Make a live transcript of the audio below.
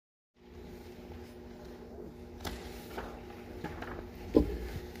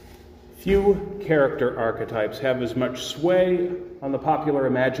Few character archetypes have as much sway on the popular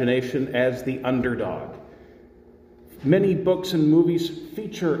imagination as the underdog. Many books and movies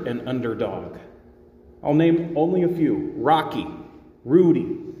feature an underdog. I'll name only a few: Rocky,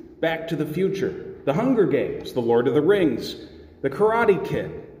 Rudy, Back to the Future, The Hunger Games, The Lord of the Rings, The Karate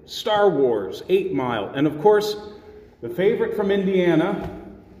Kid, Star Wars, 8 Mile, and of course, the favorite from Indiana,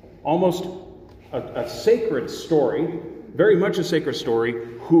 almost a sacred story, very much a sacred story,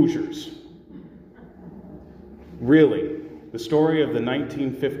 Hoosiers. Really, the story of the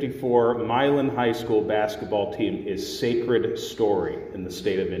 1954 Milan High School basketball team is sacred story in the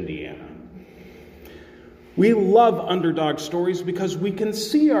state of Indiana. We love underdog stories because we can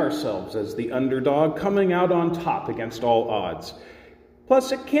see ourselves as the underdog coming out on top against all odds.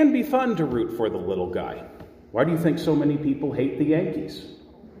 Plus, it can be fun to root for the little guy. Why do you think so many people hate the Yankees?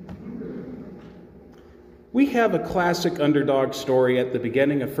 We have a classic underdog story at the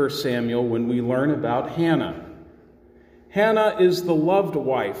beginning of 1 Samuel when we learn about Hannah. Hannah is the loved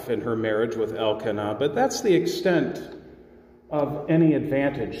wife in her marriage with Elkanah, but that's the extent of any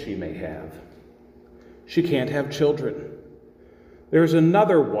advantage she may have. She can't have children. There's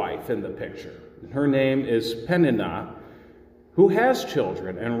another wife in the picture. Her name is Peninnah, who has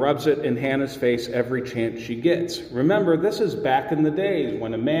children and rubs it in Hannah's face every chance she gets. Remember, this is back in the days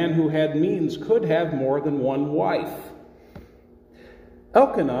when a man who had means could have more than one wife.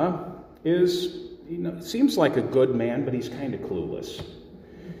 Elkanah seems like a good man, but he's kind of clueless.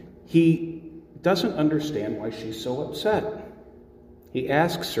 He doesn't understand why she's so upset. He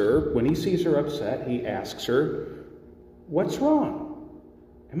asks her, when he sees her upset, he asks her, "What's wrong?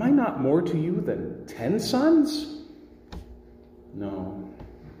 Am I not more to you than 10 sons?" No.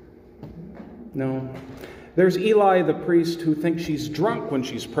 There's Eli the priest who thinks she's drunk when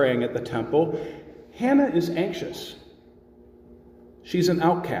she's praying at the temple. Hannah is anxious. She's an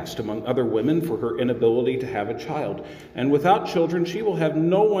outcast among other women for her inability to have a child. And without children, she will have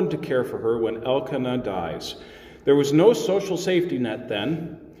no one to care for her when Elkanah dies. There was no social safety net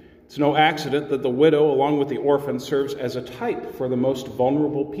then. It's no accident that the widow, along with the orphan, serves as a type for the most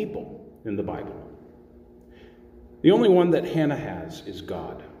vulnerable people in the Bible. The only one that Hannah has is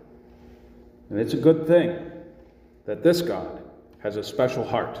God. And it's a good thing that this God has a special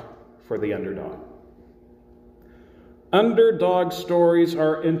heart for the underdog. Underdog stories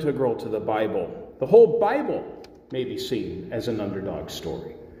are integral to the Bible. The whole Bible may be seen as an underdog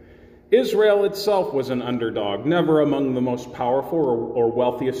story. Israel itself was an underdog, never among the most powerful or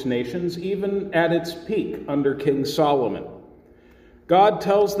wealthiest nations, even at its peak under King Solomon. God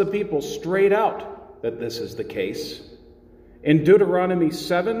tells the people straight out that this is the case. In Deuteronomy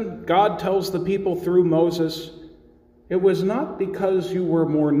 7, God tells the people through Moses, "It was not because you were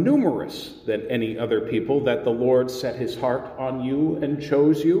more numerous than any other people that the Lord set his heart on you and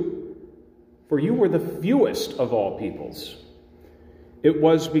chose you, for you were the fewest of all peoples. It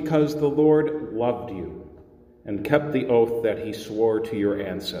was because the Lord loved you and kept the oath that he swore to your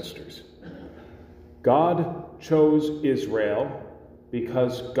ancestors." God chose Israel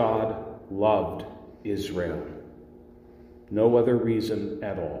because God loved Israel. No other reason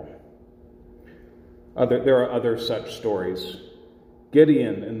at all. There are other such stories.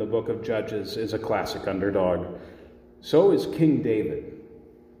 Gideon in the book of Judges is a classic underdog. So is King David.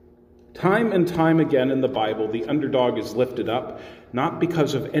 Time and time again in the Bible, the underdog is lifted up, not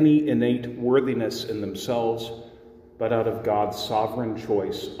because of any innate worthiness in themselves, but out of God's sovereign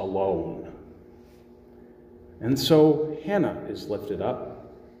choice alone. And so Hannah is lifted up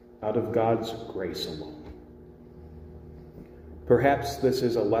out of God's grace alone. Perhaps this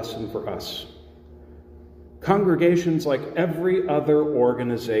is a lesson for us. Congregations, like every other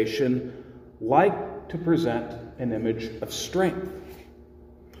organization, like to present an image of strength.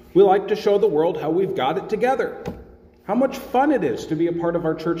 We like to show the world how we've got it together, how much fun it is to be a part of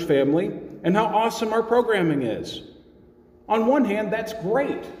our church family, and how awesome our programming is. On one hand, that's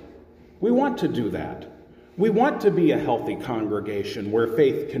great. We want to do that. We want to be a healthy congregation where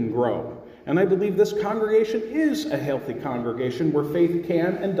faith can grow. And I believe this congregation is a healthy congregation where faith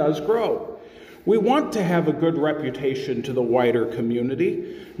can and does grow. We want to have a good reputation to the wider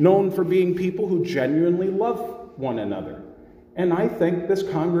community, known for being people who genuinely love one another. And I think this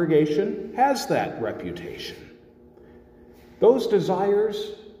congregation has that reputation. Those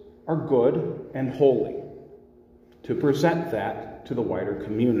desires are good and holy, to present that to the wider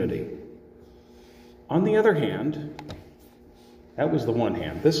community. On the other hand, that was the one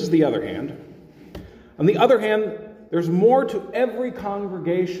hand. This is the other hand. On the other hand, there's more to every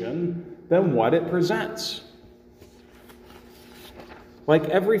congregation than what it presents. Like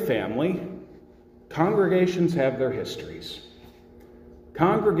every family, congregations have their histories.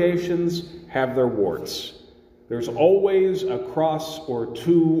 Congregations have their warts. There's always a cross or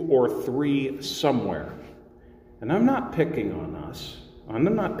two or three somewhere. And I'm not picking on us. I'm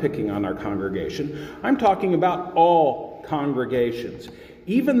not picking on our congregation. I'm talking about all congregations.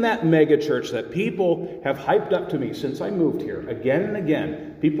 Even that megachurch that people have hyped up to me since I moved here, again and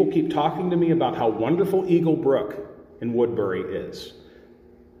again, people keep talking to me about how wonderful Eagle Brook in Woodbury is.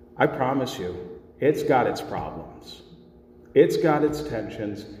 I promise you, it's got its problems. It's got its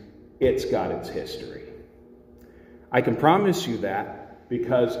tensions. It's got its history. I can promise you that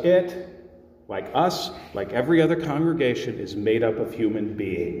because it, like us, like every other congregation, is made up of human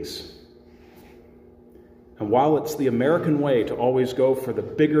beings. And while it's the American way to always go for the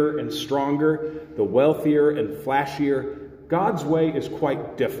bigger and stronger, the wealthier and flashier, God's way is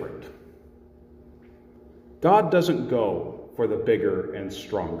quite different. God doesn't go for the bigger and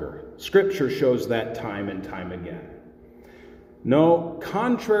stronger. Scripture shows that time and time again. No,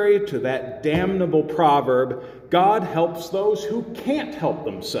 contrary to that damnable proverb, God helps those who can't help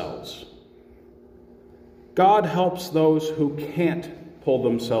themselves. God helps those who can't pull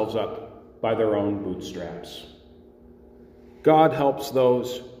themselves up by their own bootstraps. God helps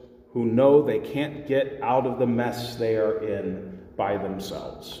those who know they can't get out of the mess they are in by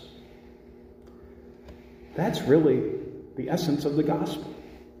themselves. That's really the essence of the gospel.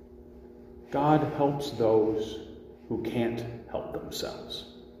 God helps those who can't help themselves.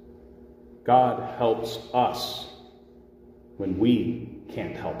 God helps us when we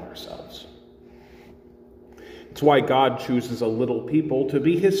can't help ourselves. It's why God chooses a little people to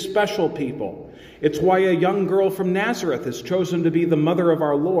be his special people. It's why a young girl from Nazareth is chosen to be the mother of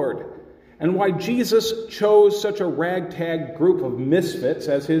our Lord, and why Jesus chose such a ragtag group of misfits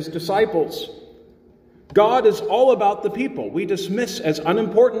as his disciples. God is all about the people we dismiss as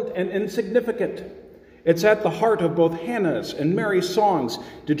unimportant and insignificant. It's at the heart of both Hannah's and Mary's songs.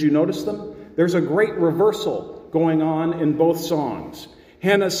 Did you notice them? There's a great reversal going on in both songs.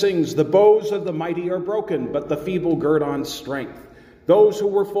 Hannah sings, "The bows of the mighty are broken, but the feeble gird on strength. Those who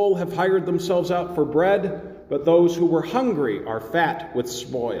were full have hired themselves out for bread, but those who were hungry are fat with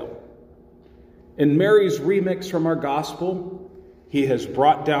spoil." In Mary's remix from our gospel, he has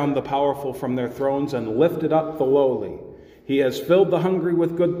brought down the powerful from their thrones and lifted up the lowly. He has filled the hungry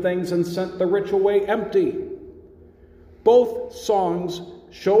with good things and sent the rich away empty. Both songs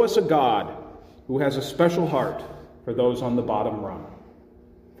show us a God who has a special heart for those on the bottom rung,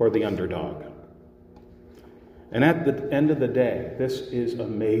 for the underdog. And at the end of the day, this is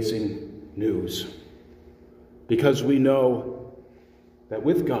amazing news, because we know that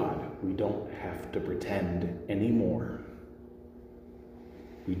with God, we don't have to pretend anymore.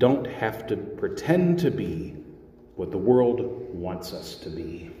 We don't have to pretend to be what the world wants us to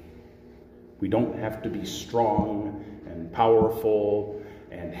be. We don't have to be strong and powerful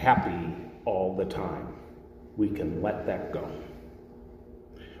and happy all the time. We can let that go.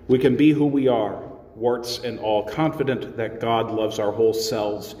 We can be who we are, warts and all, confident that God loves our whole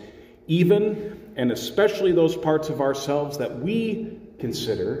selves, even and especially those parts of ourselves that we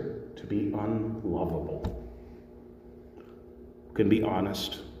consider to be unlovable. We can be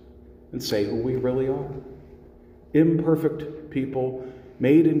honest and say who we really are. Imperfect people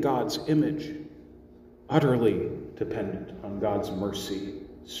made in God's image, utterly dependent on God's mercy,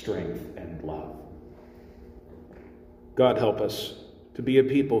 strength, and love. God help us to be a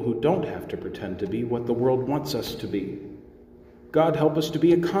people who don't have to pretend to be what the world wants us to be. God help us to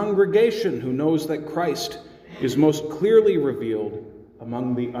be a congregation who knows that Christ is most clearly revealed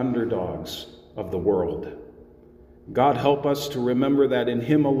among the underdogs of the world. God help us to remember that in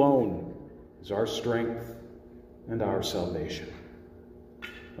him alone is our strength and our salvation.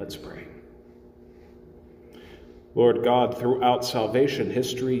 Let's pray. Lord God, throughout salvation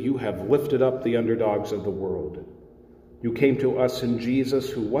history, you have lifted up the underdogs of the world. You came to us in Jesus,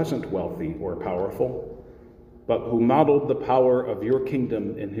 who wasn't wealthy or powerful, but who modeled the power of your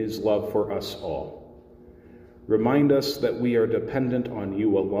kingdom in his love for us all. Remind us that we are dependent on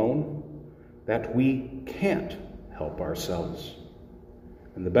you alone, that we can't help ourselves.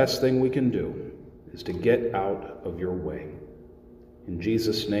 And the best thing we can do is to get out of your way. In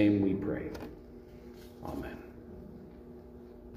Jesus' name we pray. Amen.